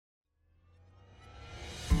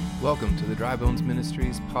Welcome to the Dry Bones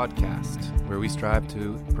Ministries podcast, where we strive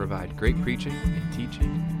to provide great preaching and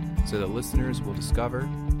teaching so that listeners will discover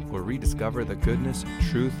or rediscover the goodness,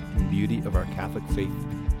 truth, and beauty of our Catholic faith.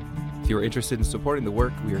 If you are interested in supporting the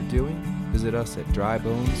work we are doing, visit us at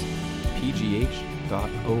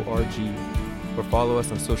drybonespgh.org or follow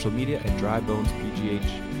us on social media at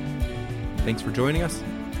drybonespgh. Thanks for joining us.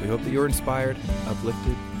 We hope that you're inspired,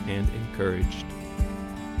 uplifted, and encouraged.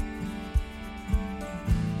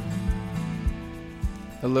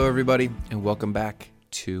 Hello, everybody, and welcome back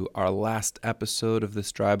to our last episode of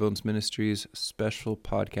this Dry Bones Ministries special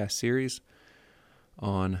podcast series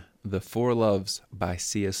on The Four Loves by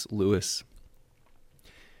C.S. Lewis.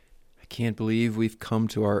 I can't believe we've come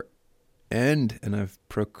to our end, and I've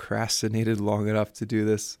procrastinated long enough to do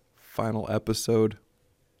this final episode.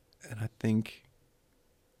 And I think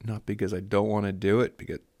not because I don't want to do it,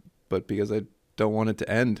 but because I don't want it to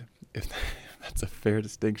end, if that's a fair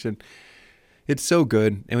distinction. It's so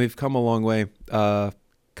good, and we've come a long way,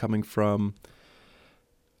 coming from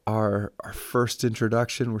our first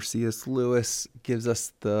introduction, where C.S. Lewis gives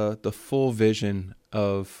us the full vision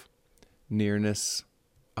of nearness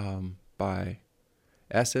by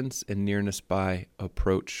essence and nearness by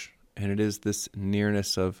approach. And it is this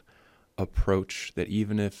nearness of approach that,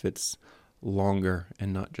 even if it's longer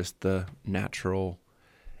and not just the natural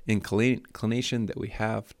inclination that we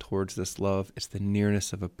have towards this love, it's the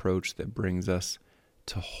nearness of approach that brings us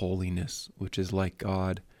to holiness, which is like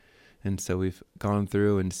God. And so we've gone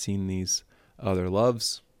through and seen these other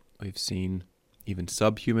loves. We've seen even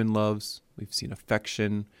subhuman loves. We've seen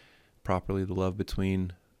affection, properly the love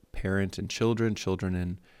between parent and children, children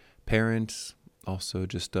and parents. Also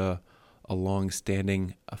just a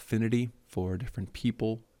long-standing affinity for different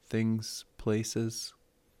people, things, places.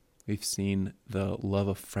 We've seen the love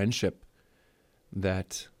of friendship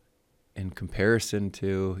that, in comparison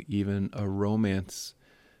to even a romance,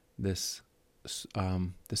 this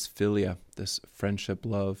philia, this friendship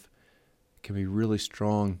love, can be really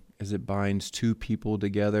strong as it binds two people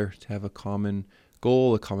together to have a common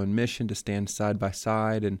goal, a common mission, to stand side by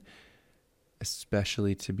side, and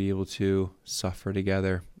especially to be able to suffer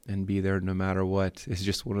together and be there no matter what is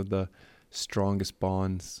just one of the strongest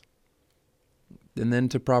bonds. And then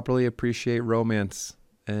to properly appreciate romance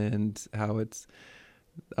and how it's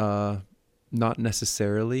not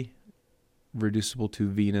necessarily reducible to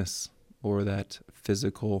Venus or that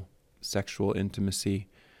physical sexual intimacy,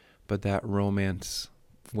 but that romance,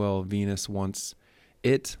 well, Venus wants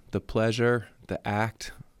it, the pleasure, the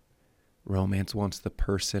act. Romance wants the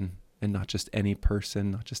person, and not just any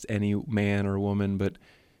person, not just any man or woman, but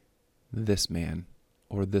this man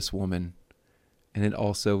or this woman. And it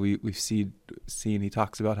also, we've seen, he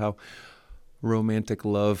talks about how romantic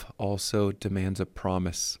love also demands a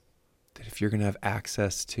promise that if you're going to have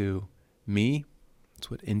access to me,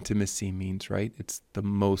 that's what intimacy means, right? It's the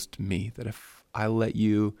most me, that if I let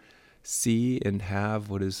you see and have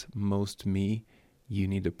what is most me, you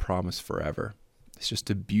need to promise forever. It's just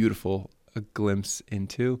a glimpse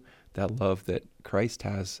into that love that Christ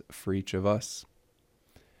has for each of us.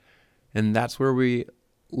 And that's where we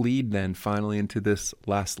lead then finally into this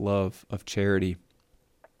last love of charity.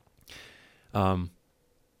 And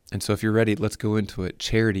so if you're ready, let's go into it.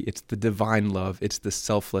 Charity, it's the divine love. It's the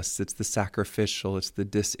selfless. It's the sacrificial. It's the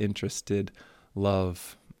disinterested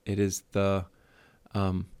love. It is the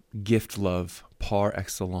gift love par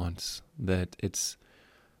excellence, that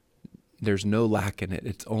there's no lack in it.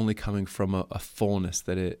 It's only coming from a fullness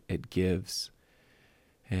that it gives.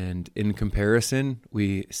 And in comparison,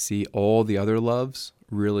 we see all the other loves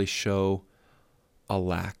really show a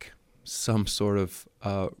lack, some sort of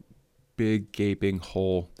big gaping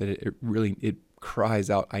hole that it cries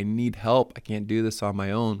out, I need help. I can't do this on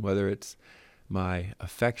my own, whether it's my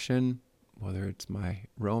affection, whether it's my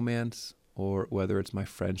romance, or whether it's my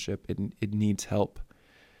friendship. It needs help.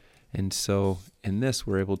 And so in this,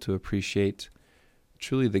 we're able to appreciate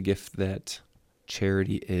truly the gift that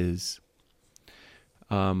charity is.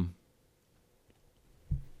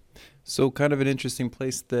 So kind of an interesting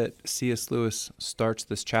place that C.S. Lewis starts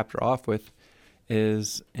this chapter off with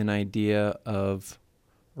is an idea of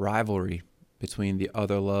rivalry between the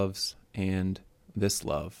other loves and this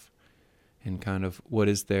love, and kind of what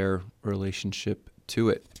is their relationship to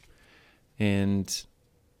it. And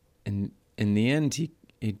in the end, he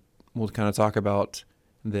will kind of talk about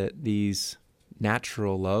that these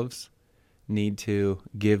natural loves need to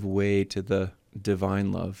give way to the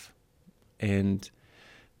divine love. And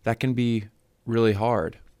that can be really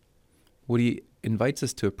hard. What he invites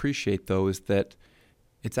us to appreciate, though, is that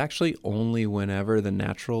it's actually only whenever the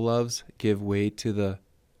natural loves give way to the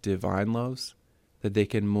divine loves that they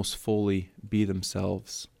can most fully be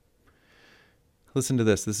themselves. Listen to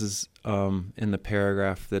this. This is in the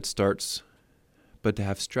paragraph that starts, "But to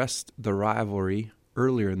have stressed the rivalry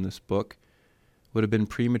earlier in this book would have been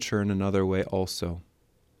premature in another way also.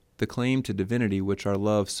 The claim to divinity which our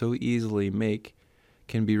loves so easily make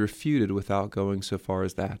can be refuted without going so far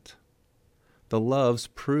as that. The loves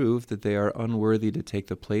prove that they are unworthy to take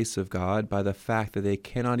the place of God by the fact that they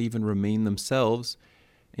cannot even remain themselves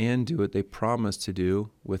and do what they promise to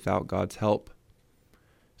do without God's help."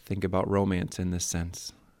 Think about romance in this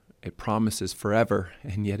sense. It promises forever,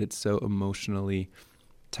 and yet it's so emotionally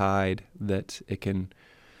tied that it can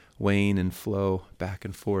wane and flow back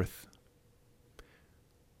and forth.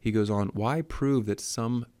 He goes on, "Why prove that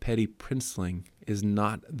some petty princeling is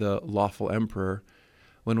not the lawful emperor,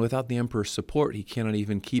 when without the emperor's support he cannot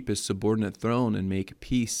even keep his subordinate throne and make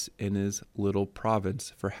peace in his little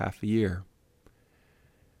province for half a year?"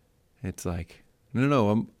 It's like,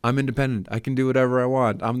 no, I'm independent. I can do whatever I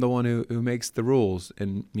want. I'm the one who makes the rules.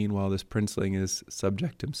 And meanwhile, this princeling is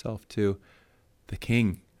subject himself to the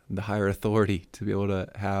king, the higher authority, to be able to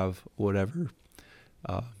have whatever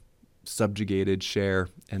subjugated share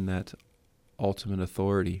in that ultimate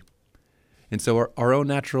authority. And so our own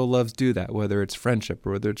natural loves do that, whether it's friendship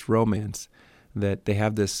or whether it's romance, that they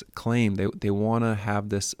have this claim. They want to have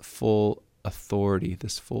this full authority,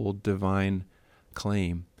 this full divine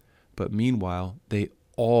claim. But meanwhile, they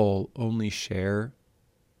all only share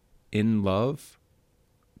in love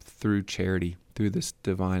through charity, through this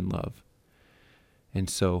divine love. And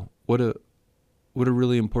so what a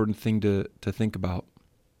really important thing to think about.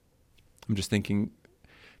 I'm just thinking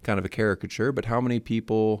kind of a caricature, but how many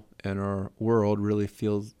people in our world really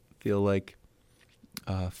feel like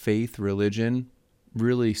faith, religion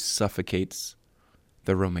really suffocates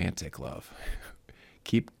the romantic love?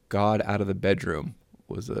 Keep God out of the bedroom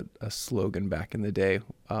was a slogan back in the day.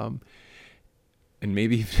 And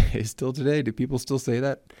maybe still today, do people still say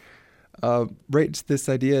that? Right, it's this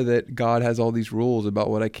idea that God has all these rules about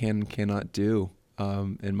what I can and cannot do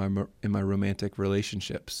in my romantic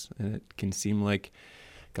relationships. And it can seem like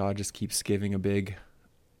God just keeps giving a big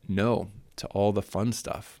no to all the fun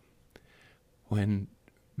stuff, when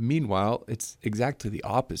meanwhile, it's exactly the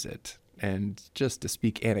opposite. And just to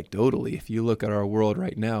speak anecdotally, if you look at our world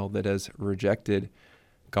right now that has rejected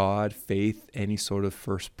God, faith, any sort of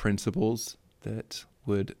first principles that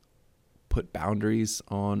would put boundaries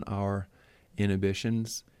on our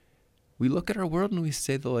inhibitions, we look at our world and we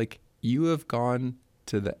say that, like, you have gone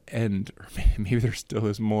to the end, or maybe there still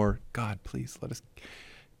is more. God, please let us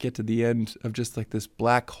get to the end of just like this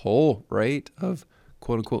black hole, right, of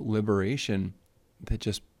quote unquote liberation that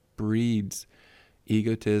just breeds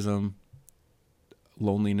egotism,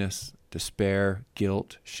 loneliness, despair,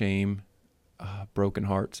 guilt, shame, broken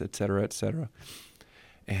hearts, etc., etc.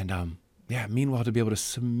 And meanwhile, to be able to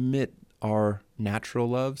submit our natural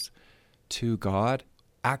loves to God,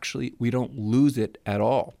 actually, we don't lose it at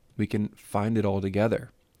all. We can find it all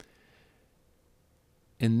together.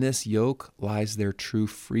 In this yoke lies their true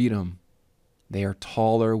freedom. They are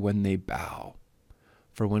taller when they bow.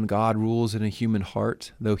 For when God rules in a human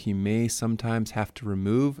heart, though he may sometimes have to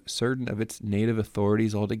remove certain of its native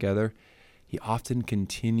authorities altogether, he often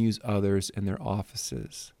continues others in their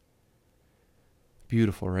offices.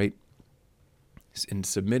 Beautiful, right? In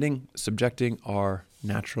subjecting our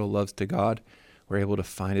natural loves to God, we're able to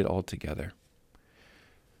find it all together.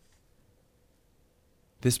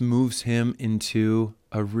 This moves him into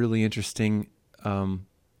a really interesting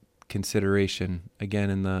consideration, again,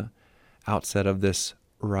 in the outset of this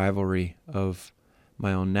rivalry of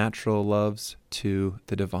my own natural loves to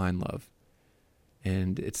the divine love.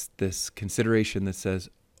 And it's this consideration that says,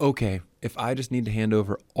 okay, if I just need to hand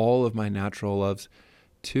over all of my natural loves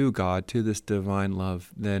to God, to this divine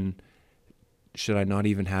love, then should I not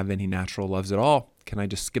even have any natural loves at all? Can I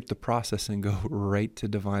just skip the process and go right to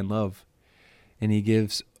divine love? And he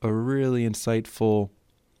gives a really insightful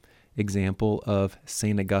example of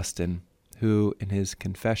St. Augustine, who in his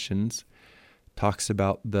Confessions talks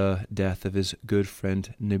about the death of his good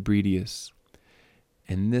friend Nebridius.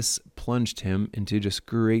 And this plunged him into just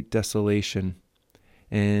great desolation.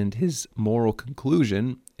 And his moral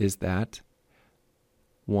conclusion is that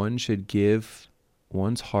one should give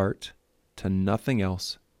one's heart to nothing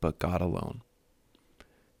else but God alone.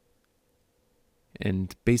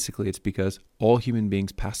 And basically it's because all human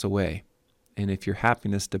beings pass away. And if your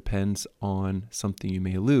happiness depends on something you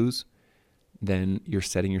may lose, then you're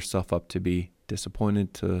setting yourself up to be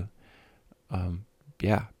disappointed, to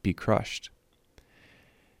be crushed.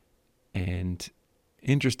 And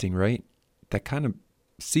interesting, right? That kind of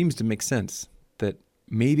seems to make sense, that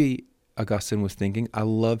maybe Augustine was thinking. I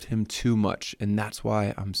loved him too much, and that's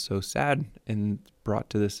why I'm so sad and brought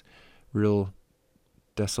to this real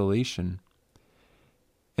desolation.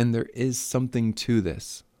 And there is something to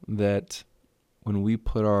this, that when we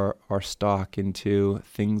put our stock into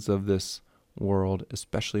things of this world,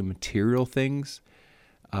 especially material things,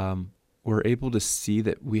 we're able to see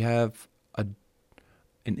that we have an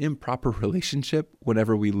improper relationship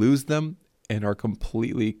whenever we lose them and are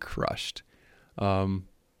completely crushed.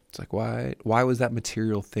 It's like, why was that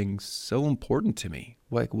material thing so important to me?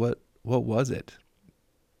 Like, what was it?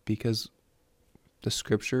 Because the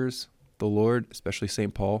scriptures, the Lord, especially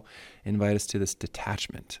St. Paul, invite us to this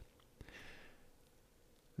detachment.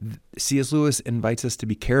 C.S. Lewis invites us to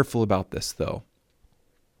be careful about this, though.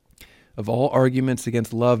 Of all arguments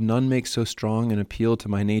against love, none makes so strong an appeal to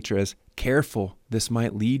my nature as, careful, this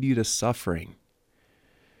might lead you to suffering.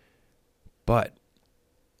 But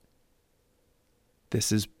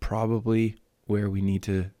this is probably where we need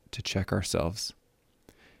to check ourselves.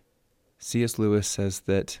 C.S. Lewis says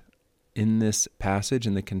that in this passage,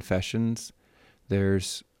 in the Confessions,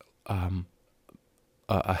 there's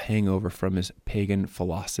a hangover from his pagan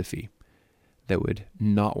philosophy that would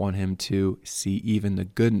not want him to see even the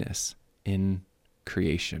goodness in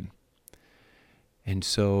creation. And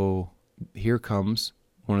so here comes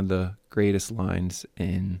one of the greatest lines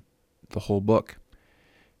in the whole book.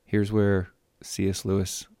 Here's where C.S.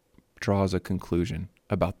 Lewis draws a conclusion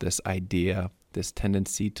about this idea, this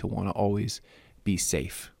tendency to want to always be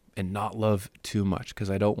safe and not love too much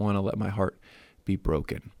because I don't want to let my heart be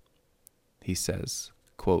broken. He says,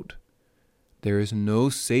 quote, "There is no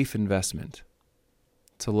safe investment.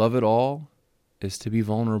 To love at all is to be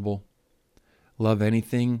vulnerable. Love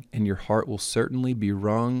anything and your heart will certainly be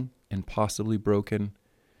wrung and possibly broken.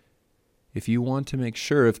 If you want to make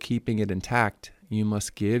sure of keeping it intact, you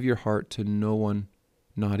must give your heart to no one,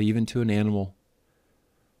 not even to an animal.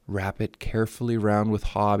 Wrap it carefully round with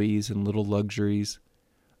hobbies and little luxuries.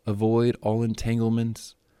 Avoid all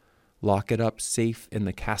entanglements. Lock it up safe in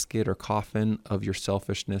the casket or coffin of your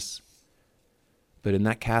selfishness. But in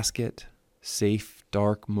that casket, safe,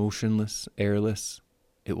 dark, motionless, airless,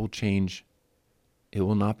 it will change. It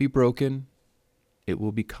will not be broken. It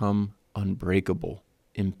will become unbreakable,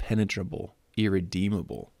 impenetrable,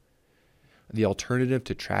 irredeemable. The alternative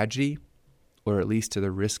to tragedy, or at least to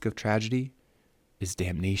the risk of tragedy, is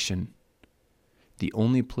damnation. The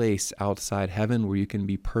only place outside heaven where you can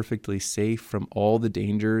be perfectly safe from all the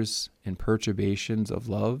dangers and perturbations of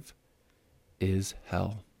love is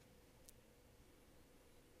hell."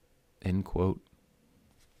 End quote.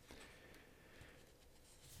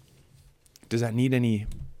 Does that need any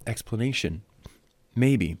explanation?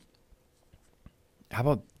 Maybe. How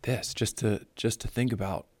about this? Just to think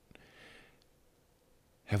about.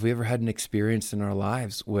 Have we ever had an experience in our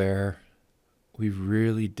lives where we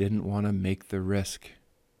really didn't want to make the risk?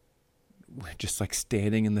 Just like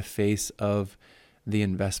standing in the face of the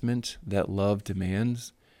investment that love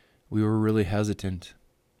demands, we were really hesitant.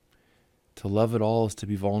 To love at all is to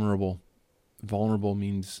be vulnerable. Vulnerable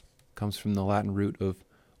comes from the Latin root of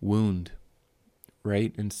wound,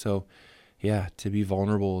 right? And so, to be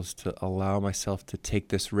vulnerable is to allow myself to take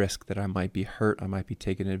this risk that I might be hurt, I might be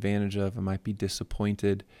taken advantage of, I might be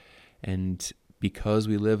disappointed. And because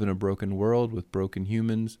we live in a broken world with broken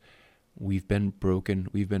humans, we've been broken,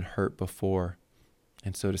 we've been hurt before.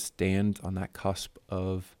 And so to stand on that cusp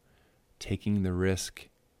of taking the risk,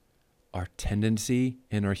 our tendency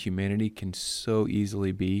in our humanity can so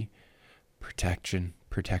easily be protection.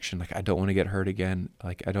 Like, I don't want to get hurt again.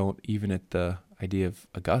 Like, I don't, even at the idea of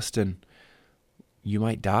Augustine, you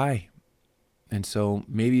might die. And so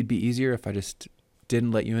maybe it'd be easier if I just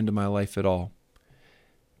didn't let you into my life at all.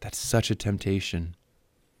 That's such a temptation.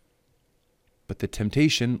 But the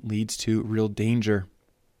temptation leads to real danger,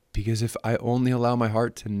 because if I only allow my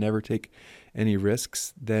heart to never take any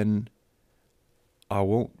risks, then I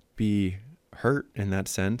won't be hurt in that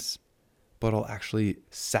sense, but I'll actually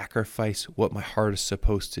sacrifice what my heart is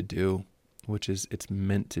supposed to do, which is it's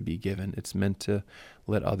meant to be given. It's meant to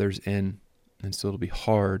let others in. And so it'll be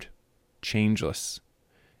hard, changeless,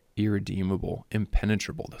 irredeemable,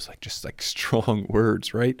 impenetrable. Those just strong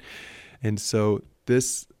words, right? And so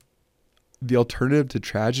the alternative to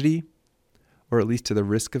tragedy, or at least to the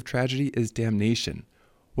risk of tragedy, is damnation.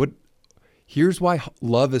 Here's why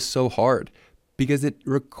love is so hard. Because it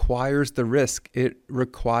requires the risk. It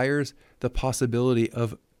requires the possibility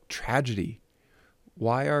of tragedy.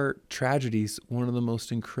 Why are tragedies one of the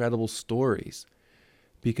most incredible stories?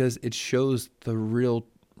 Because it shows the real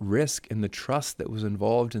risk and the trust that was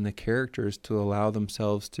involved in the characters to allow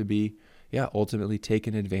themselves to be, ultimately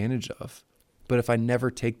taken advantage of. But if I never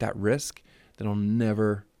take that risk, then I'll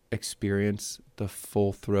never experience the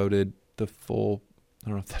full-throated, I don't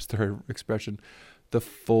know if that's the right expression, the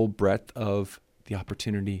full breadth of the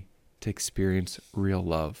opportunity to experience real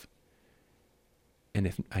love. And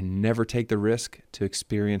if I never take the risk to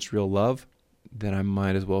experience real love, then I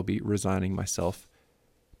might as well be resigning myself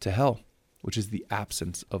to hell, which is the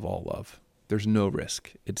absence of all love. There's no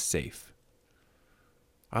risk. It's safe.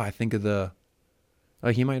 I think of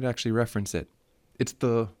he might actually reference it. It's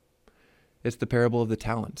the parable of the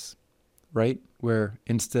talents, right? Where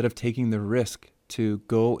instead of taking the risk to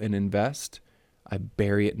go and invest, I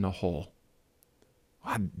bury it in a hole.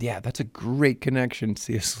 Yeah, that's a great connection,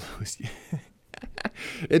 C.S. Lewis.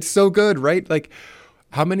 It's so good, right? Like,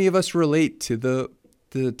 how many of us relate to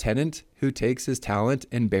the tenant who takes his talent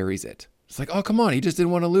and buries it? It's like, oh, come on, he just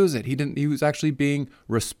didn't want to lose it. He was actually being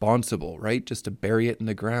responsible, right? Just to bury it in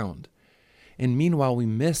the ground. And meanwhile, we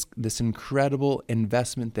miss this incredible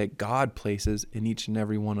investment that God places in each and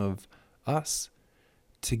every one of us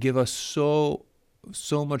to give us so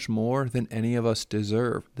much more than any of us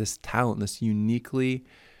deserve. This talent, this uniquely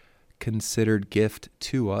considered gift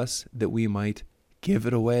to us, that we might give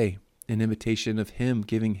it away in imitation of him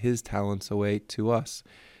giving his talents away to us,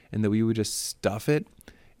 and that we would just stuff it,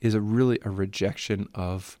 is really a rejection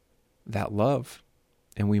of that love.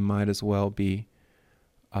 And we might as well be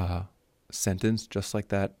sentenced just like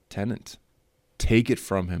that tenant. Take it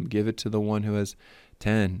from him, give it to the one who has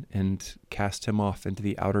 10, and cast him off into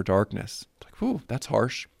the outer darkness. It's like, whew, that's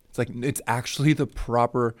harsh. It's like, it's actually the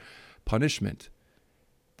proper punishment,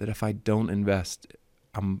 that if I don't invest,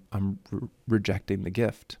 I'm rejecting the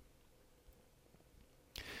gift.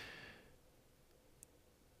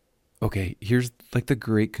 Okay, here's like the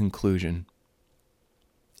great conclusion.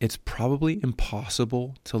 It's probably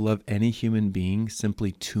impossible to love any human being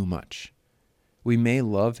simply too much. We may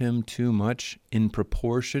love him too much in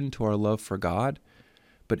proportion to our love for God,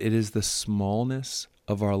 but it is the smallness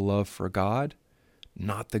of our love for God,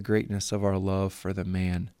 not the greatness of our love for the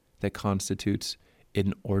man, that constitutes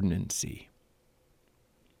inordinacy.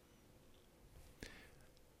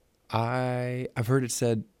 I've heard it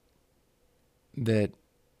said that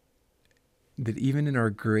even in our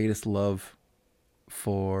greatest love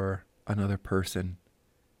for another person,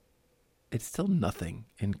 it's still nothing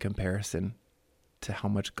in comparison to how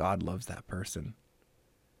much God loves that person.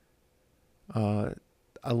 I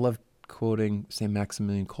love quoting St.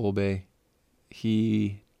 Maximilian Kolbe.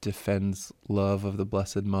 He defends love of the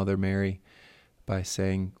Blessed Mother Mary by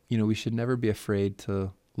saying, we should never be afraid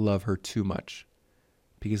to love her too much,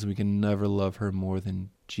 because we can never love her more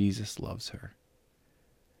than Jesus loves her.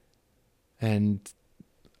 And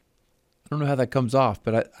I don't know how that comes off,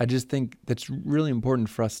 but I just think that's really important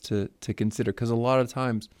for us to consider, because a lot of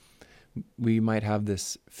times we might have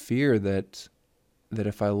this fear that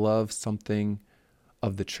if I love something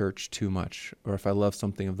of the church too much, or if I love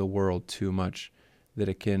something of the world too much, that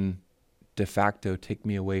it can de facto take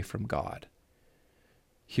me away from God.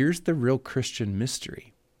 Here's the real Christian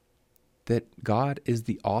mystery, that God is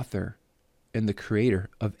the author and the creator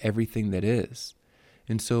of everything that is.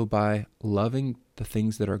 And so by loving the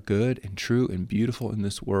things that are good and true and beautiful in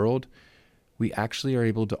this world, we actually are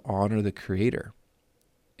able to honor the Creator.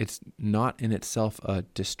 It's not in itself a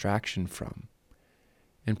distraction from,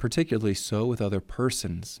 and particularly so with other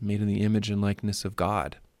persons made in the image and likeness of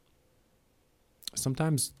God.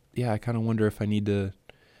 Sometimes, I kind of wonder if I need to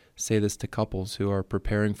say this to couples who are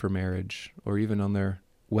preparing for marriage, or even on their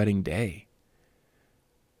wedding day,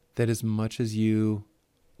 that as much as you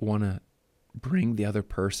want to bring the other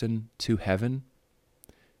person to heaven,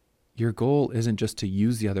 your goal isn't just to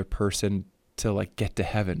use the other person to get to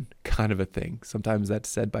heaven, kind of a thing. Sometimes that's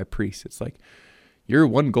said by priests. It's like, your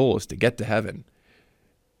one goal is to get to heaven.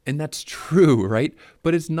 And that's true, right?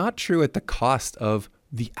 But it's not true at the cost of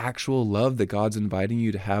the actual love that God's inviting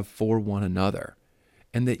you to have for one another.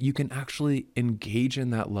 And that you can actually engage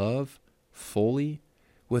in that love fully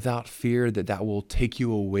without fear that will take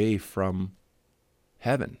you away from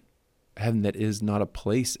heaven. Heaven that is not a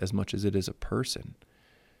place as much as it is a person.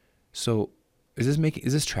 So is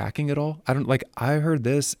this tracking at all? I heard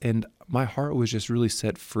this and my heart was just really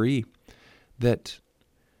set free that,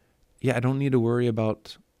 I don't need to worry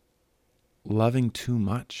about loving too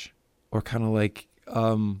much, or kind of like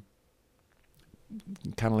a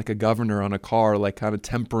governor on a car, kind of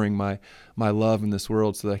tempering my love in this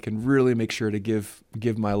world so that I can really make sure to give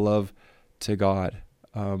my love to God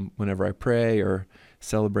whenever I pray or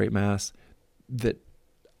celebrate Mass, that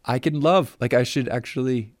I can love. I should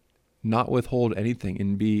actually not withhold anything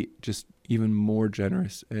and be just even more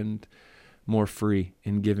generous and more free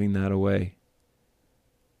in giving that away.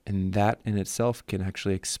 And that in itself can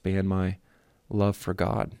actually expand my love for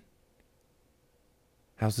God.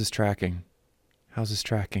 How's this tracking?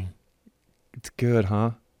 It's good,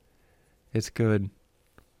 huh? It's good.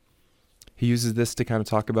 He uses this to kind of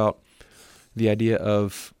talk about the idea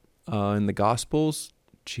of, in the Gospels,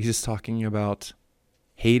 Jesus talking about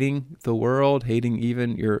hating the world, hating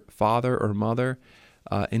even your father or mother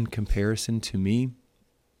in comparison to me.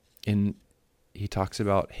 And he talks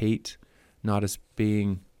about hate not as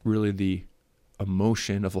being really the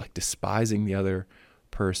emotion of like despising the other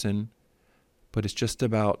person, but it's just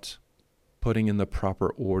about putting in the proper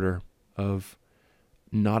order of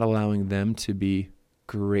not allowing them to be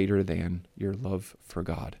greater than your love for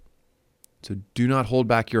God. So do not hold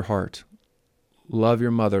back your heart. Love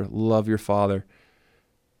your mother, love your father,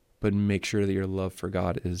 but make sure that your love for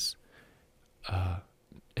God is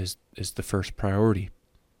the first priority.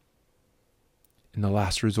 In the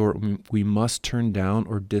last resort, we must turn down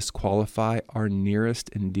or disqualify our nearest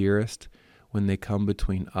and dearest when they come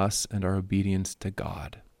between us and our obedience to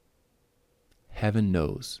God. Heaven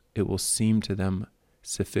knows it will seem to them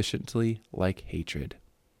sufficiently like hatred.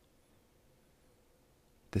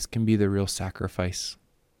 This can be the real sacrifice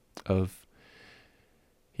of,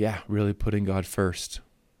 really putting God first.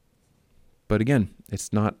 But again,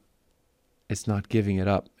 it's not giving it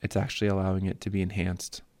up. It's actually allowing it to be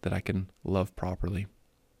enhanced, that I can love properly.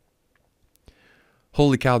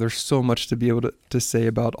 Holy cow, there's so much to be able to say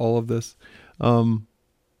about all of this. Okay,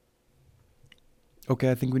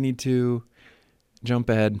 I think we need to jump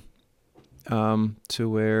ahead to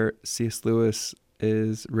where C.S. Lewis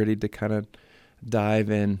is ready to kind of dive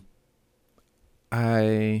in.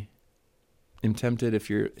 I am tempted, if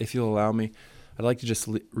you'll allow me, I'd like to just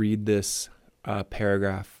read this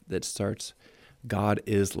paragraph that starts, God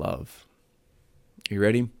is love. You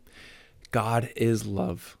ready? God is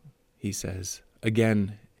love, he says.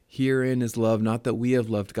 Again, herein is love, not that we have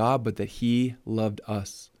loved God, but that he loved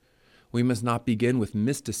us. We must not begin with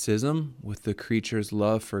mysticism, with the creature's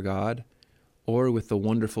love for God, or with the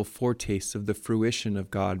wonderful foretastes of the fruition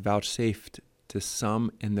of God vouchsafed to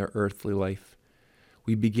some in their earthly life.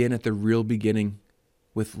 We begin at the real beginning,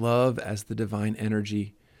 with love as the divine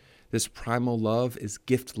energy. This primal love is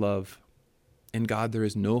gift love. In God there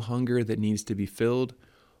is no hunger that needs to be filled,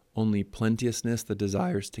 only plenteousness that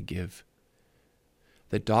desires to give.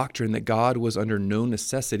 The doctrine that God was under no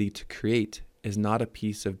necessity to create is not a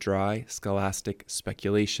piece of dry scholastic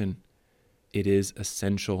speculation. It is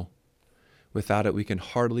essential. Without it, we can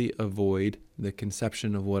hardly avoid the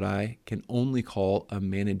conception of what I can only call a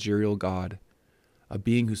managerial God, a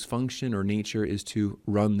being whose function or nature is to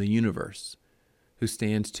run the universe, who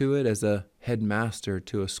stands to it as a headmaster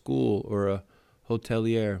to a school or a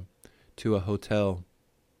hotelier to a hotel.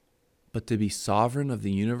 But to be sovereign of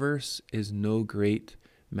the universe is no great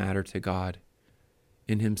matter to God.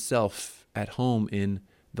 In himself, at home in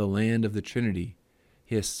the land of the Trinity,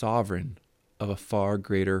 he is sovereign of a far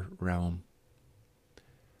greater realm.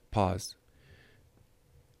 Pause.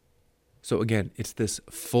 So again, it's this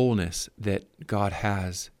fullness that God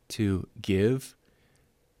has to give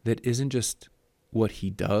that isn't just what he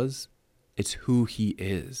does, it's who he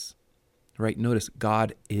is. Right? Notice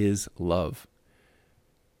God is love.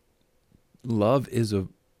 Love is a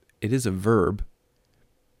verb,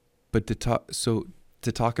 but to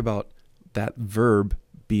talk about that verb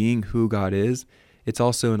being who God is, it's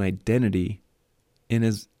also an identity in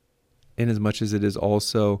as much as it is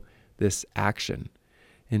also this action.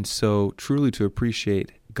 And so truly to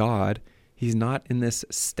appreciate God, he's not in this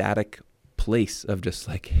static place of just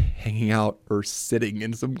like hanging out or sitting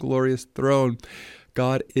in some glorious throne.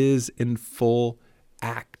 God is in full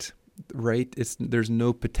act, right? There's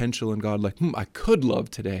no potential in God like, I could love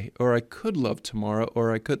today, or I could love tomorrow,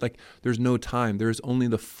 or I could there's no time. There's only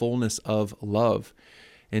the fullness of love.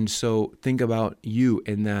 And so think about you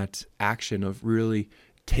in that action of really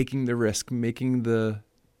taking the risk, making the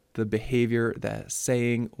behavior, that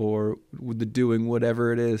saying, or the doing,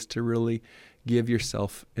 whatever it is, to really give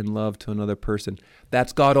yourself in love to another person.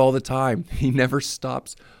 That's God all the time. He never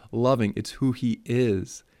stops loving. It's who he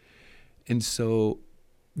is. And so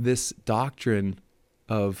this doctrine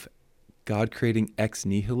of God creating ex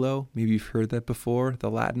nihilo, maybe you've heard that before,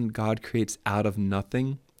 the Latin, God creates out of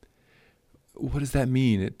nothing. What does that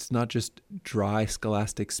mean? It's not just dry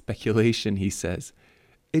scholastic speculation, he says.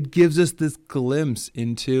 It gives us this glimpse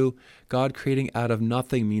into God creating out of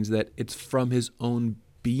nothing means that it's from his own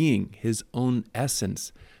being, his own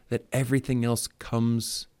essence, that everything else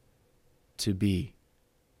comes to be.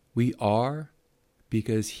 We are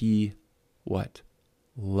because he, what?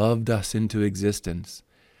 Loved us into existence.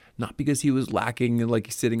 Not because he was lacking and like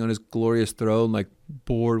he's sitting on his glorious throne, like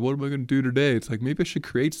bored. What am I going to do today? It's like, maybe I should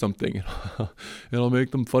create something and I'll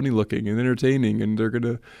make them funny looking and entertaining and they're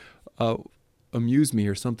going to amuse me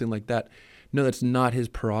or something like that. No, that's not his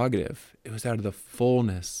prerogative. It was out of the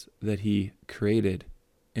fullness that he created.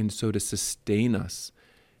 And so to sustain us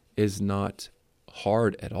is not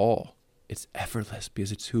hard at all. It's effortless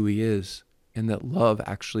because it's who he is. And that love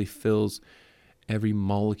actually fills every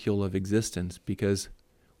molecule of existence because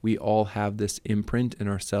we all have this imprint in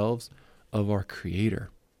ourselves of our Creator.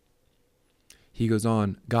 He goes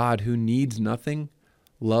on, God, who needs nothing,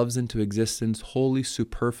 loves into existence wholly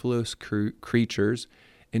superfluous creatures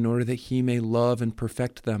in order that he may love and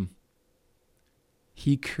perfect them.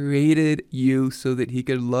 He created you so that he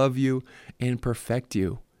could love you and perfect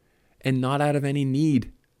you, and not out of any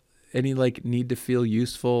need to feel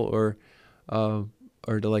useful or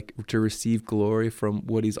to receive glory from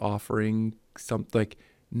what he's offering.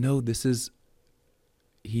 No,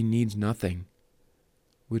 he needs nothing,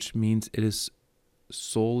 which means it is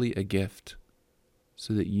solely a gift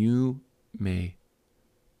so that you may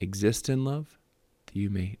exist in love, that you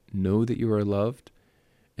may know that you are loved,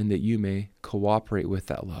 and that you may cooperate with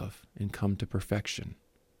that love and come to perfection.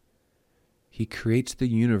 He creates the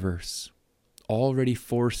universe already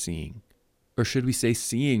foreseeing, or should we say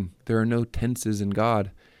seeing? There are no tenses in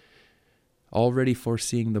God. Already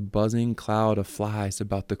foreseeing the buzzing cloud of flies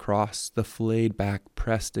about the cross, the flayed back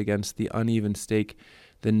pressed against the uneven stake,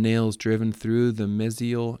 the nails driven through the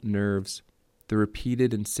mesial nerves, the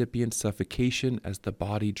repeated incipient suffocation as the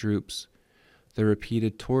body droops, the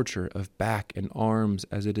repeated torture of back and arms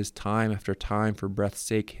as it is time after time for breath's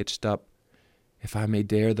sake hitched up. If I may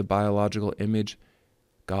dare the biological image,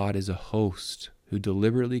 God is a host who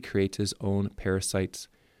deliberately creates his own parasites,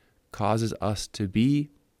 causes us to be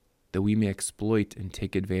that we may exploit and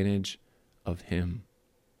take advantage of him.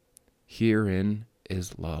 Herein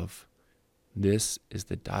is love. This is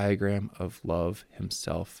the diagram of love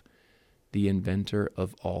himself, the inventor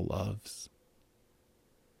of all loves.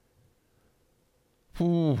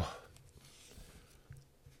 Ooh.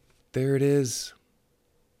 There it is.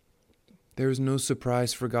 There is no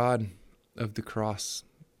surprise for God of the cross.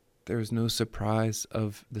 There is no surprise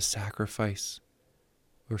of the sacrifice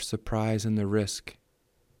or surprise in the risk.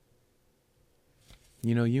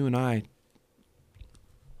 You know, you and I,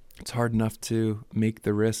 it's hard enough to make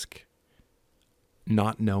the risk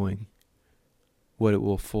not knowing what it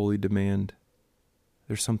will fully demand.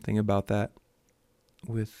 There's something about that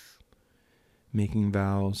with making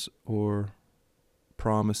vows or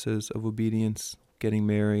promises of obedience, getting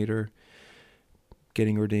married or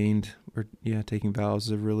getting ordained or taking vows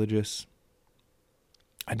of religious.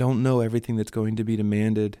 I don't know everything that's going to be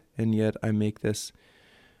demanded, and yet I make this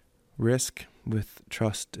risk with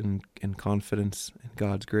trust and confidence in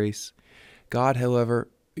God's grace. God, however,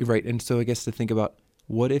 right, and so I guess to think about,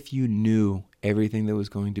 what if you knew everything that was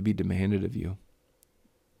going to be demanded of you,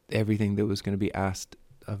 everything that was going to be asked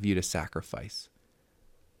of you to sacrifice?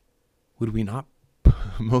 Would we not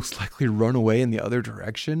most likely run away in the other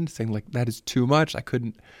direction, saying like, that is too much, I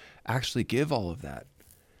couldn't actually give all of that?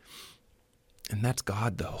 And that's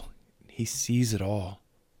God, though. He sees it all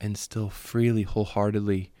and still freely,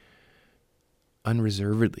 wholeheartedly,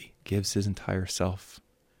 unreservedly gives his entire self.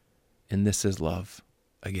 And this is love,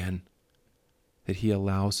 again, that he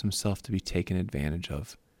allows himself to be taken advantage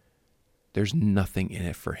of. There's nothing in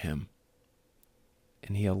it for him.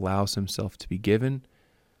 And he allows himself to be given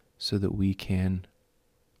so that we can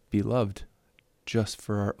be loved just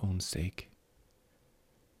for our own sake.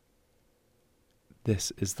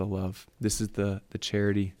 This is the love. This is the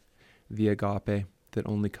charity, the agape that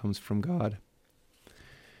only comes from God.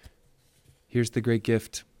 Here's the great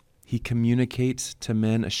gift. He communicates to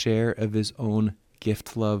men a share of his own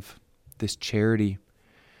gift love, this charity.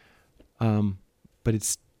 But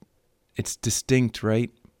it's distinct,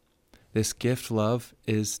 right? This gift love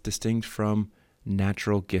is distinct from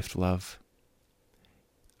natural gift love.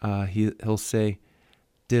 He'll say,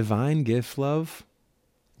 divine gift love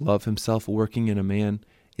himself working in a man,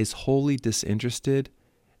 is wholly disinterested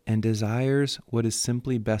and desires what is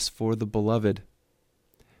simply best for the beloved.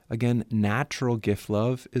 Again, natural gift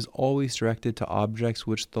love is always directed to objects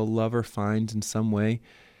which the lover finds in some way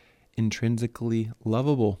intrinsically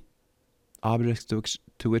lovable, objects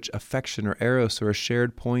to which affection or eros or a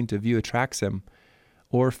shared point of view attracts him,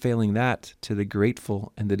 or failing that, to the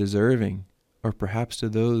grateful and the deserving, or perhaps to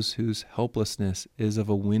those whose helplessness is of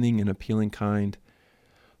a winning and appealing kind.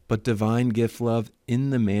 But divine gift love in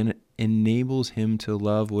the man enables him to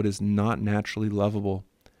love what is not naturally lovable: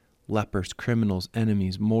 lepers, criminals,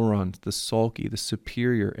 enemies, morons, the sulky, the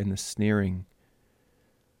superior, and the sneering.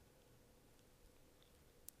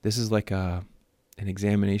 This is like an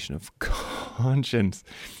examination of conscience.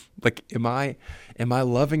 Like, am I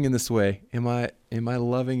loving in this way? Am I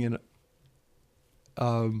loving in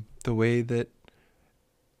the way that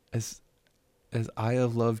as I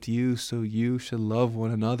have loved you, so you should love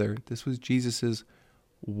one another? This was Jesus's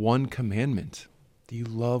one commandment. Do you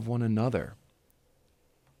love one another?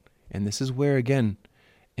 And this is where, again,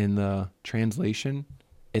 in the translation,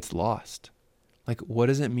 it's lost. Like, what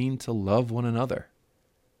does it mean to love one another?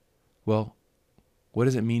 Well, what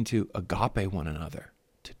does it mean to agape one another?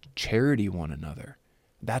 To charity one another?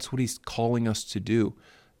 That's what he's calling us to do.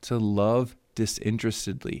 To love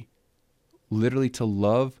disinterestedly. Literally to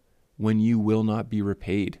love when you will not be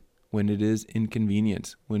repaid. When it is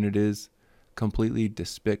inconvenient. When it is completely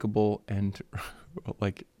despicable and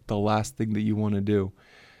like the last thing that you want to do.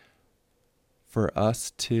 For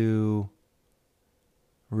us to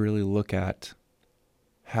really look at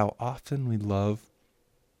how often we love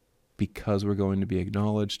because we're going to be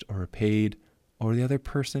acknowledged or repaid, or the other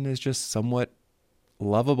person is just somewhat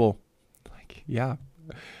lovable. Like, yeah,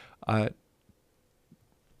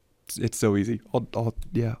 it's so easy.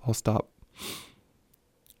 I'll stop.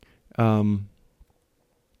 Finally,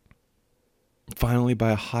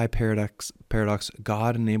 by a high paradox,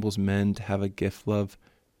 God enables men to have a gift love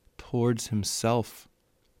towards himself.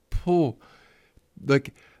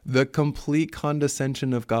 Like the complete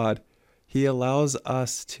condescension of God. He allows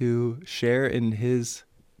us to share in his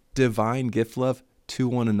divine gift love to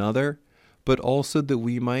one another, but also that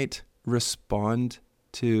we might respond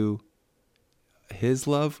to his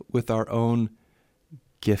love with our own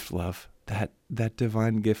gift love, that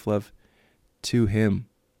divine gift love to him.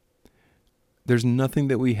 There's nothing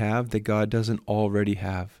that we have that God doesn't already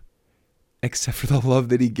have, except for the love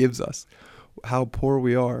that he gives us. How poor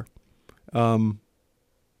we are. I'm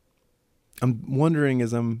wondering,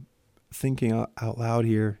 as I'm thinking out loud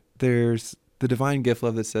here, there's the divine gift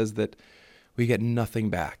love that says that we get nothing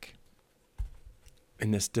back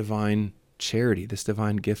in this divine charity, this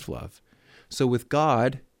divine gift love. So with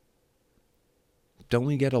God, don't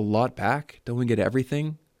we get a lot back? Don't we get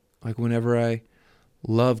everything? Like whenever I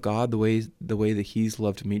love God the way that he's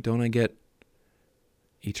loved me, don't I get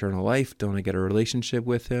eternal life? Don't I get a relationship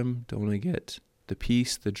with him? Don't I get the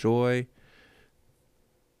peace, the joy?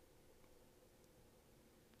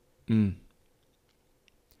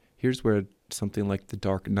 Here's where something like the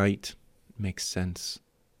Dark Night makes sense.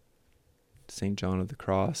 St. John of the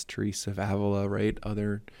Cross, Teresa of Avila, right?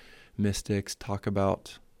 Other mystics talk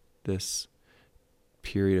about this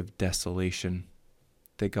period of desolation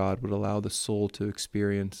that God would allow the soul to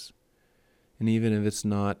experience. And even if it's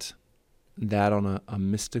not that on a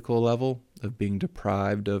mystical level of being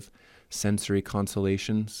deprived of sensory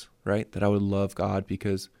consolations, right? That I would love God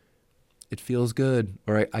because it feels good,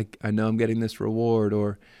 or I know I'm getting this reward,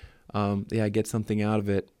 or I get something out of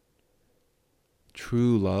it.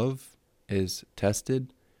 True love is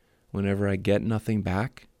tested whenever I get nothing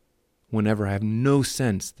back, whenever I have no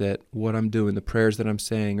sense that what I'm doing, the prayers that I'm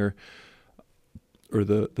saying, or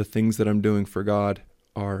the things that I'm doing for God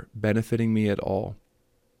are benefiting me at all,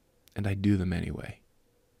 and I do them anyway.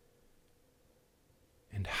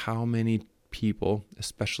 And how many people,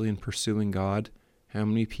 especially in pursuing God, how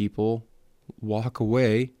many people walk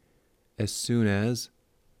away as soon as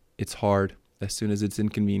it's hard, as soon as it's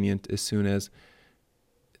inconvenient, as soon as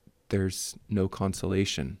there's no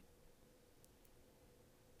consolation.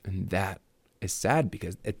 And that is sad,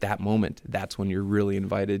 because at that moment, that's when you're really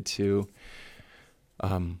invited to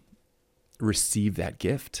receive that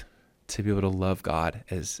gift, to be able to love God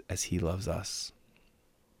as he loves us.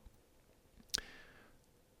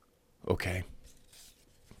 Okay.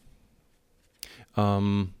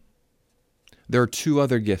 There are two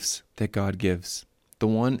other gifts that God gives. The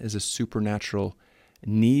one is a supernatural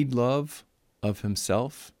need love of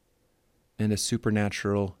himself, and a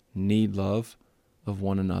supernatural need love of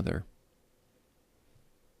one another.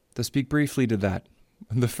 To speak briefly to that,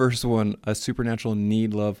 the first one, a supernatural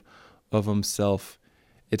need love of himself.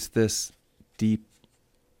 It's this deep,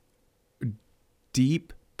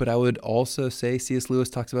 but I would also say C.S. Lewis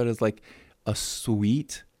talks about it as like a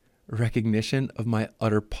sweet recognition of my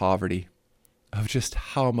utter poverty, of just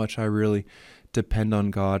how much I really depend on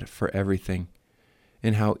God for everything,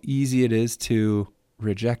 and how easy it is to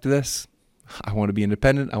reject this. I want to be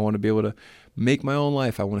independent. I want to be able to make my own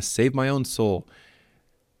life. I want to save my own soul.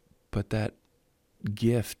 But that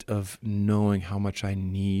gift of knowing how much I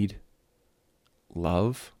need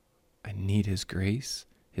love, I need his grace,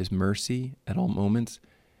 his mercy at all moments,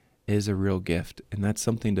 is a real gift. And that's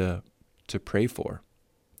something to pray for,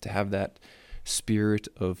 to have that spirit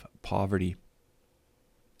of poverty.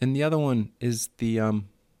 And the other one is the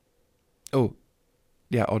Oh,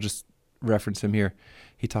 yeah, I'll just reference him here.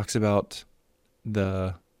 He talks about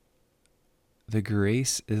the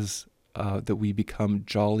grace is that we become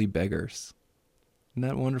jolly beggars. Isn't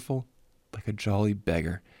that wonderful? Like a jolly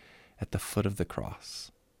beggar at the foot of the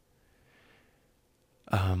cross.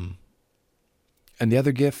 And the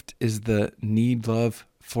other gift is the need love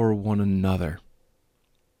for one another.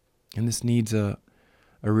 And this needs a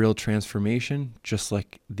real transformation, just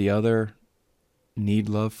like the other need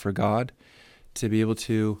love for God, to be able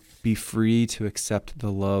to be free to accept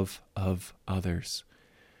the love of others.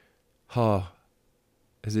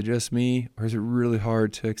 Is it just me, or is it really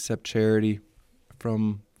hard to accept charity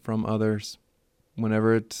from others?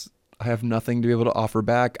 Whenever I have nothing to be able to offer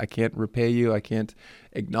back, I can't repay you, I can't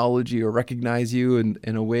acknowledge you or recognize you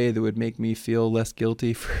in a way that would make me feel less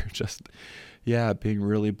guilty for just, being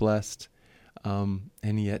really blessed. And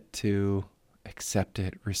yet to accept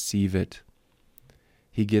it, receive it.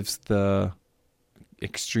 He gives the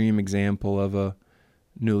extreme example of a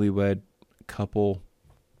newlywed couple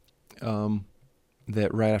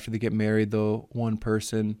that right after they get married, though, one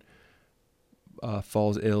person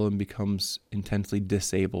falls ill and becomes intensely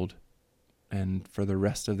disabled. And for the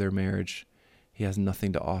rest of their marriage, he has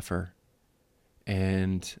nothing to offer.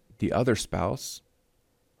 And the other spouse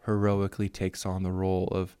heroically takes on the role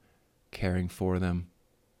of caring for them,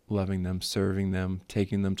 loving them, serving them,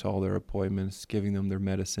 taking them to all their appointments, giving them their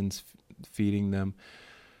medicines, feeding them,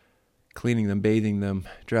 cleaning them, bathing them,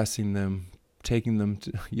 dressing them, taking them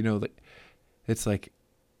to, it's like,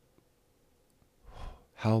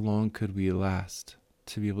 how long could we last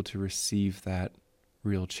to be able to receive that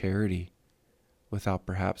real charity without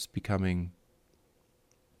perhaps becoming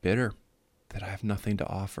bitter that I have nothing to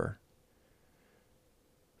offer?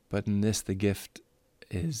 But in this, the gift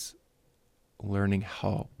is learning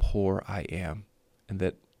how poor I am, and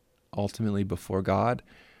that ultimately before God,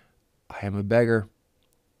 I am a beggar.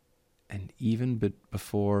 And even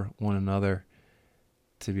before one another,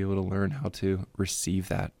 to be able to learn how to receive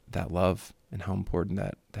that love and how important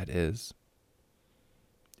that is.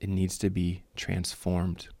 It needs to be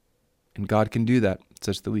transformed. And God can do that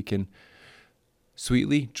such that we can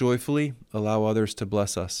sweetly, joyfully allow others to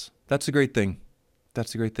bless us. That's a great thing.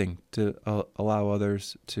 That's a great thing, to allow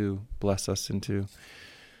others to bless us and to,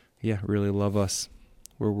 really love us.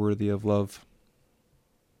 We're worthy of love.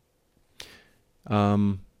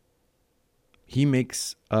 He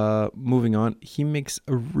makes, moving on, he makes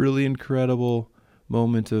a really incredible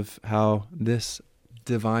moment of how this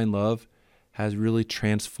divine love has really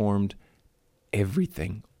transformed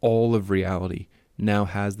everything. All of reality now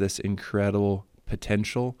has this incredible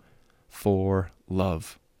potential for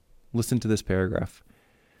love. Listen to this paragraph.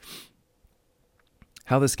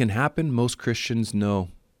 How this can happen, most Christians know.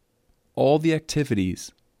 All the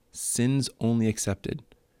activities, sins only accepted,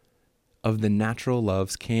 of the natural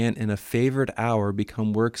loves can in a favored hour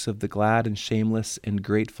become works of the glad and shameless and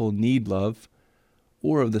grateful need love,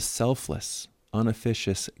 or of the selfless,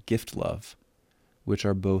 unofficious gift love, which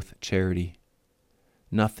are both charity.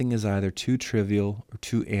 Nothing is either too trivial or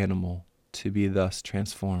too animal to be thus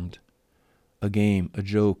transformed. A game, a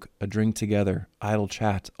joke, a drink together, idle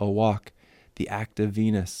chat, a walk, the act of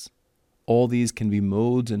Venus, all these can be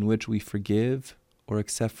modes in which we forgive or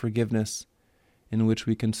accept forgiveness, in which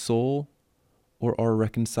we console or are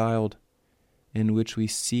reconciled, in which we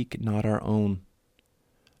seek not our own.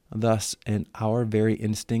 Thus, in our very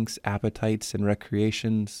instincts, appetites, and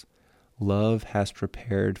recreations, love has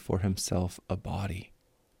prepared for himself a body.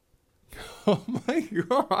 Oh my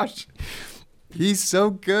gosh, he's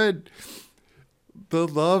so good. The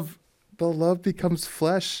love becomes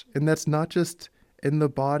flesh, and that's not just in the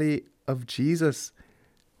body of Jesus.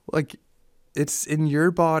 Like, it's in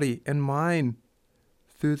your body and mine.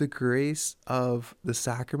 Through the grace of the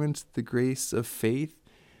sacraments, the grace of faith,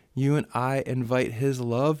 you and I invite his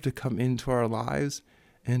love to come into our lives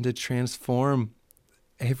and to transform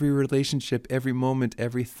every relationship, every moment,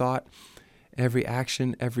 every thought, every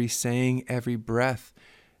action, every saying, every breath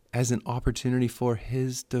as an opportunity for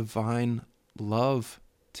his divine love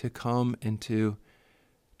to come and to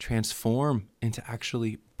transform and to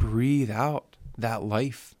actually breathe out that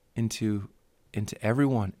life into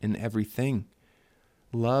everyone and everything.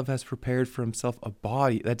 Love has prepared for himself a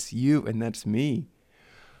body. That's you and that's me.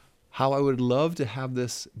 How I would love to have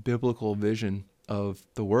this biblical vision of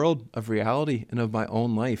the world, of reality, and of my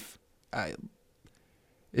own life.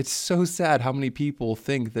 It's so sad how many people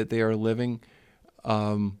think that they are living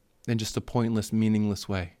in just a pointless, meaningless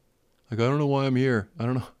way. Like, I don't know why I'm here. I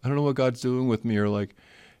don't know what God's doing with me, or like,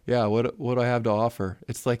 what do I have to offer?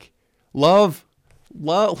 It's like love,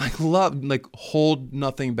 like hold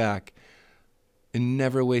nothing back. and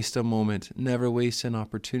never waste a moment, never waste an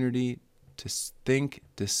opportunity to think,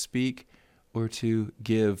 to speak, or to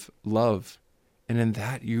give love. And in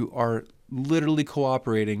that, you are literally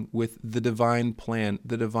cooperating with the divine plan,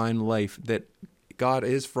 the divine life that God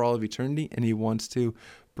is for all of eternity, and he wants to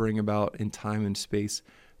bring about in time and space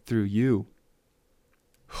through you.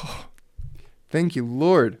 Thank you,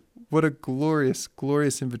 Lord. What a glorious,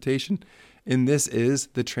 glorious invitation. And this is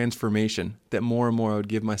the transformation that more and more I would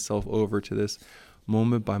give myself over to this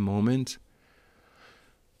moment by moment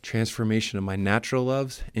transformation of my natural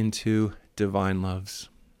loves into divine loves.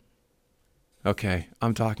 Okay,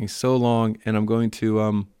 I'm talking so long and I'm going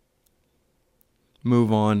to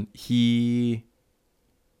move on. He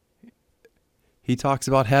talks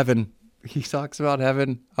about heaven. He talks about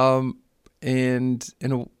heaven. And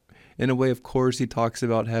in a way, of course, he talks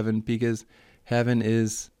about heaven because heaven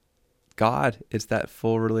is God. It's that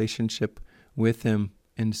full relationship with him.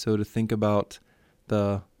 And so to think about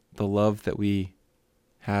the love that we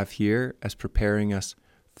have here as preparing us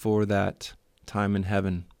for that time in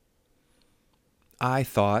heaven. I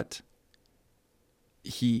thought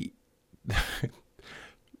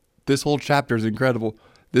this whole chapter is incredible.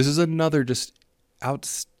 This is another just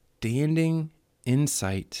outstanding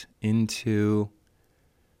insight into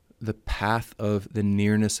the path of the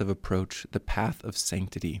nearness of approach, the path of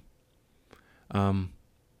sanctity.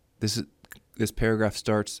 This paragraph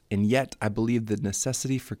starts, and yet I believe the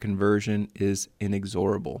necessity for conversion is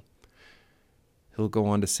inexorable. He'll go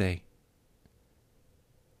on to say,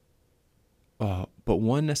 but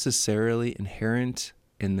one necessarily inherent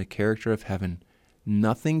in the character of heaven,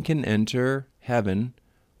 nothing can enter heaven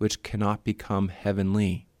which cannot become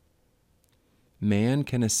heavenly. Man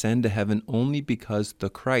can ascend to heaven only because the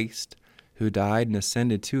Christ who died and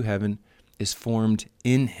ascended to heaven is formed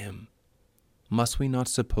in him. Must we not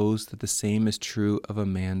suppose that the same is true of a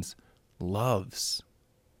man's loves?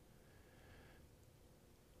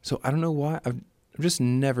 So I don't know why. I've just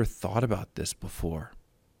never thought about this before.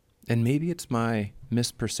 And maybe it's my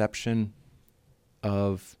misperception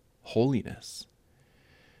of holiness.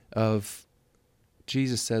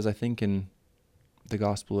 Jesus says, I think in the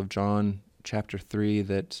Gospel of John, chapter 3,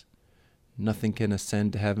 that nothing can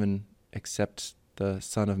ascend to heaven except the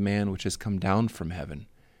Son of Man, which has come down from heaven.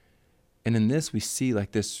 And in this, we see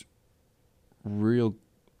like this real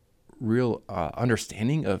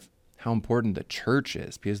understanding of how important the church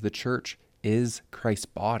is, because the church is Christ's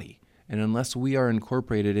body. And unless we are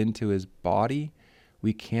incorporated into his body,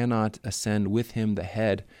 we cannot ascend with him, the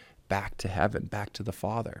head, back to heaven, back to the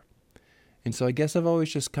Father. And so I guess I've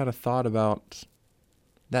always just kind of thought about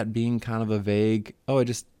that being kind of a vague, I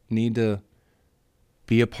just need to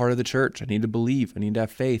be a part of the church. I need to believe. I need to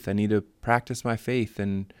have faith. I need to practice my faith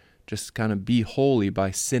and just kind of be holy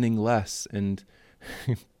by sinning less and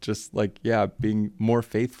just being more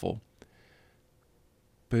faithful.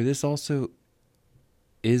 But this also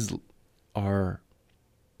is the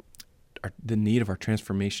need of our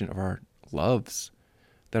transformation of our loves,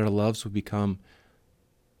 that our loves would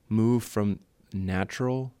move from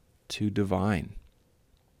natural to divine.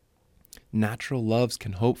 Natural loves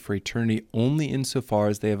can hope for eternity only insofar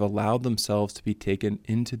as they have allowed themselves to be taken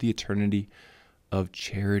into the eternity of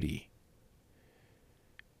charity.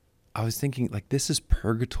 I was thinking, this is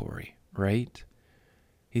purgatory, right?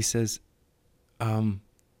 He says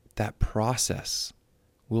that process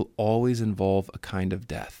will always involve a kind of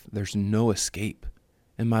death. There's no escape.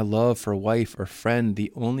 In my love for wife or friend,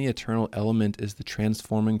 the only eternal element is the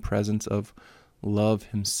transforming presence of love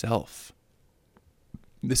himself.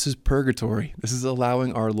 This is purgatory. This is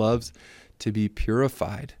allowing our loves to be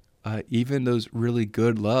purified. Even those really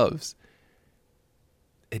good loves,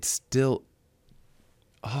 it's still,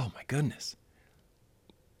 oh my goodness.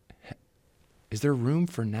 Is there room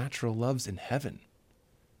for natural loves in heaven?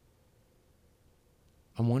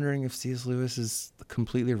 I'm wondering if C.S. Lewis is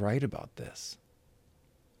completely right about this.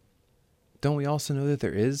 Don't we also know that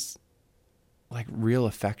there is real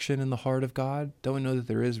affection in the heart of God? Don't we know that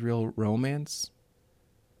there is real romance?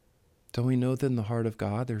 Don't we know that in the heart of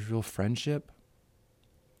God there's real friendship?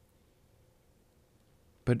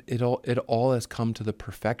 But it all has come to the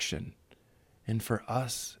perfection. And for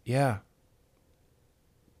us, I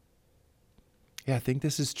think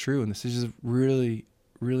this is true. And this is just really,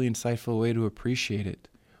 really insightful way to appreciate it.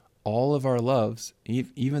 All of our loves,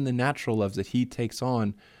 even the natural loves that he takes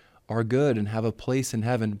on, are good and have a place in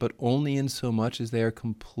heaven, but only in so much as they are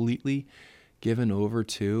completely given over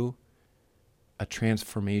to a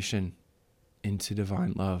transformation into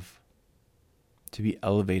divine love, to be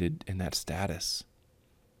elevated in that status.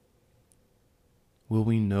 Will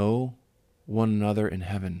we know one another in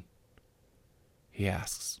heaven? He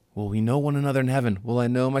asks, will we know one another in heaven? Will I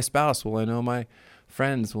know my spouse? Will I know my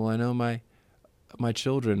friends? Will I know my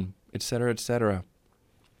children, etc., etc.?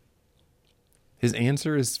 His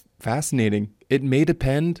answer is fascinating. It may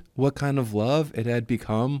depend what kind of love it had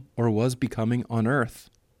become or was becoming on earth.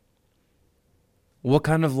 What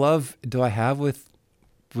kind of love do I have with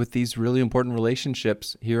these really important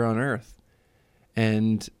relationships here on earth?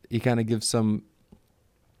 And he kind of gives some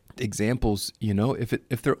examples,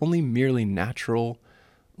 if they're only merely natural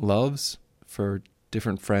loves for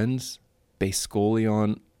different friends based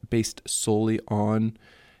solely on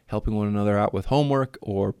helping one another out with homework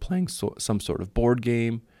or playing some sort of board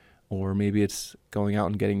game, or maybe it's going out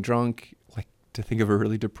and getting drunk, like, to think of a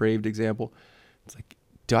really depraved example. It's like,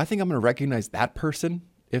 do I think I'm going to recognize that person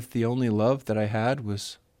if the only love that I had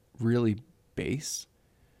was really base?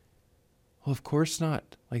 Well, of course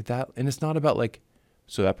not. Like that. And it's not about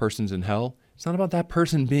so that person's in hell. It's not about that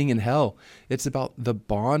person being in hell. It's about the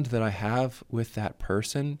bond that I have with that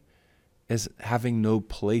person as having no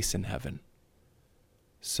place in heaven.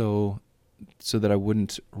 So that I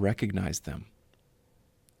wouldn't recognize them.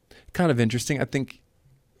 Kind of interesting. I think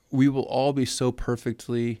we will all be so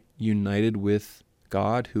perfectly united with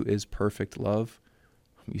God, who is perfect love.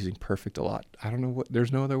 I'm using perfect a lot. I don't know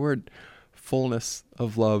there's no other word. Fullness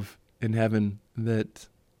of love in heaven, that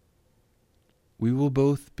we will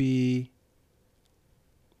both be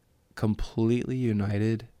completely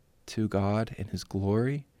united to God and his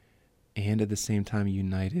glory, and at the same time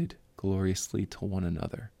united gloriously to one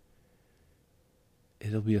another.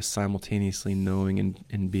 It'll be a simultaneously knowing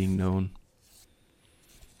and being known.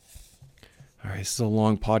 All right, this is a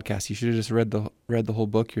long podcast. You should have just read the whole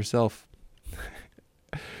book yourself.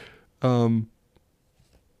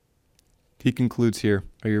 He concludes here.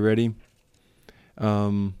 Are you ready?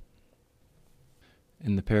 In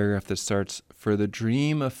the paragraph that starts, for the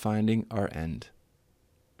dream of finding our end.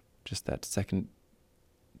 Just that second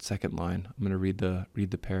line. I'm going to read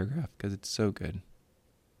the paragraph because it's so good.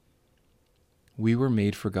 We were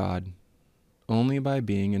made for God, only by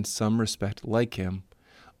being in some respect like him,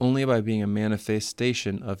 only by being a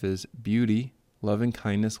manifestation of his beauty, loving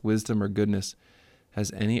kindness, wisdom, or goodness,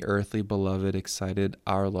 has any earthly beloved excited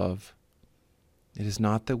our love. It is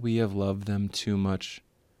not that we have loved them too much,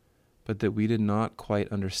 but that we did not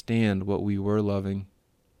quite understand what we were loving.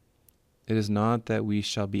 It is not that we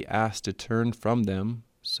shall be asked to turn from them,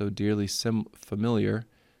 so dearly familiar,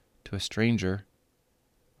 to a stranger.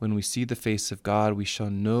 When we see the face of God, we shall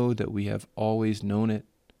know that we have always known it.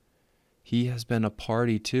 He has been a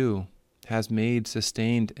party too, has made,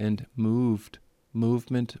 sustained, and movement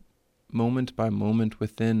moment by moment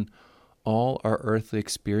within all our earthly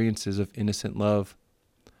experiences of innocent love.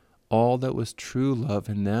 All that was true love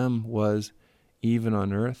in them was, even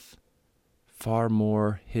on earth, far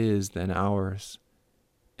more his than ours,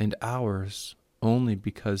 and ours only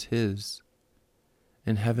because his.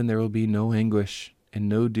 In heaven there will be no anguish and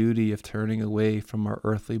no duty of turning away from our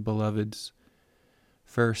earthly beloveds.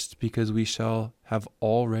 First, because we shall have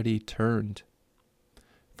already turned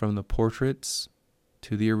from the portraits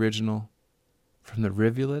to the original, from the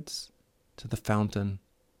rivulets to the fountain,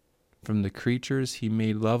 from the creatures he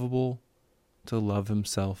made lovable to love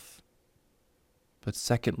himself. But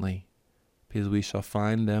secondly, because we shall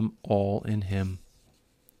find them all in him.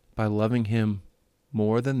 By loving him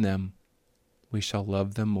more than them, we shall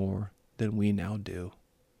love them more than we now do.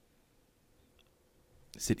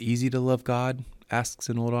 Is it easy to love God? Asks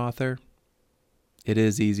an old author. It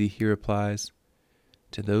is easy, he replies,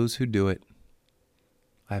 to those who do it.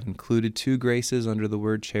 I have included 2 graces under the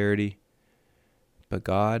word charity, but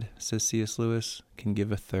God, says C.S. Lewis, can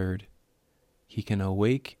give a third. He can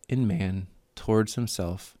awake in man towards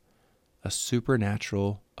himself a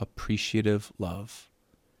supernatural, appreciative love.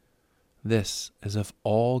 This is of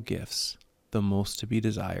all gifts the most to be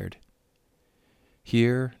desired.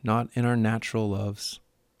 Here, not in our natural loves,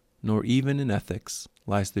 nor even in ethics,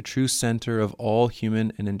 lies the true center of all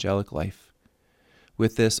human and angelic life.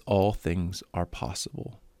 With this, all things are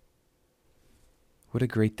possible. What a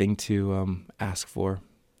great thing to ask for.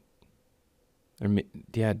 Do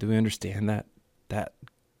we understand that?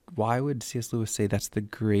 Why would C.S. Lewis say that's the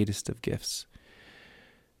greatest of gifts?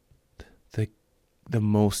 The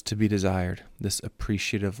most to be desired, this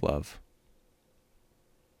appreciative love.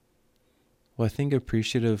 Well, I think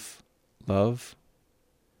appreciative love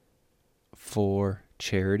for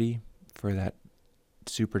charity, for that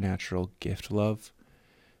supernatural gift love,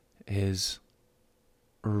 is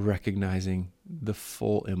recognizing the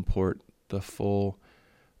full import, the full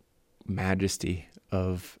majesty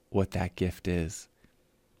of what that gift is.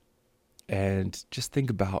 And just think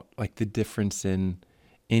about the difference in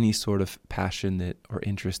any sort of passion that or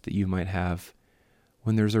interest that you might have,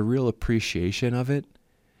 when there's a real appreciation of it,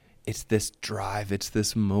 it's this drive, it's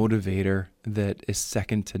this motivator that is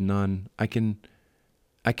second to none. I can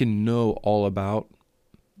know all about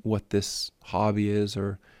what this hobby is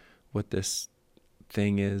or what this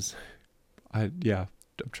thing is. I'm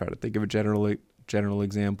trying to think of a general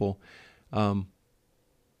example.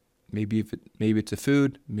 Maybe it's a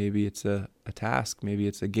food, maybe it's a task, maybe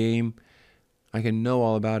it's a game. I can know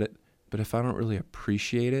all about it, but if I don't really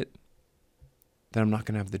appreciate it, then I'm not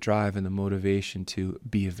going to have the drive and the motivation to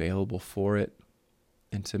be available for it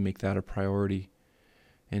and to make that a priority.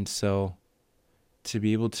 And so to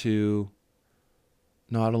be able to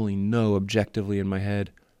not only know objectively in my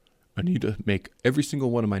head, I need to make every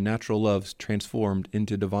single one of my natural loves transformed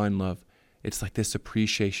into divine love. It's like this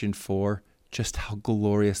appreciation for just how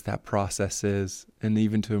glorious that process is, and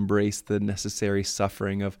even to embrace the necessary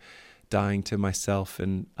suffering of dying to myself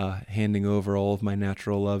and handing over all of my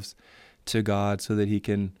natural loves to God so that he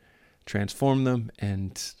can transform them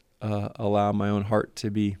and allow my own heart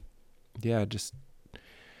to be, just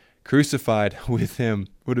crucified with him.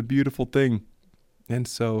 What a beautiful thing. And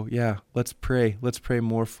so, let's pray. Let's pray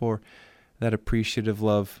more for that appreciative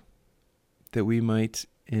love, that we might,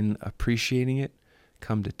 in appreciating it,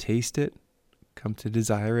 come to taste it, come to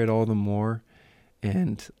desire it all the more,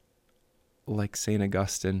 and like St.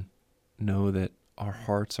 Augustine, know that our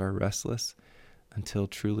hearts are restless until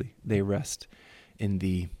truly they rest in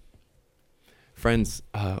thee. Friends,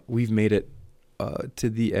 we've made it to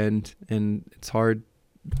the end, and it's hard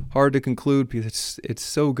to conclude because it's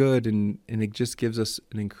so good, and it just gives us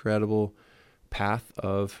an incredible path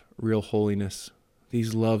of real holiness.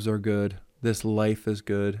 These loves are good. This life is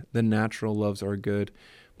good. The natural loves are good.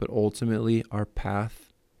 But ultimately, our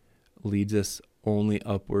path leads us only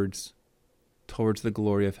upwards towards the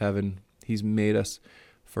glory of heaven. He's made us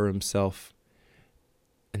for himself,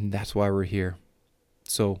 and that's why we're here.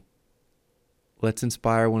 So let's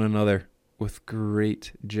inspire one another with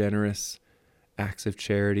great, generous acts of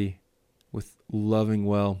charity, with loving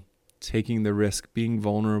well, taking the risk, being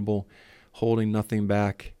vulnerable, holding nothing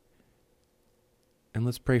back. And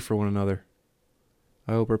let's pray for one another.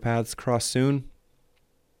 I hope our paths cross soon.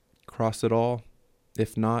 Cross it all.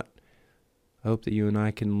 If not, I hope that you and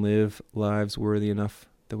I can live lives worthy enough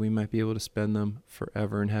that we might be able to spend them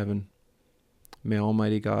forever in heaven. May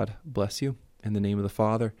Almighty God bless you, in the name of the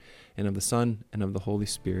Father, and of the Son, and of the Holy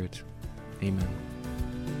Spirit. Amen.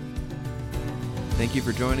 Thank you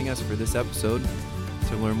for joining us for this episode.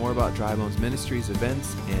 To learn more about Dry Bones Ministries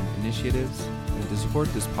events and initiatives, and to support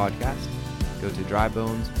this podcast, go to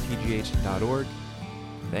drybonespgh.org.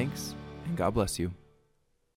 Thanks, and God bless you.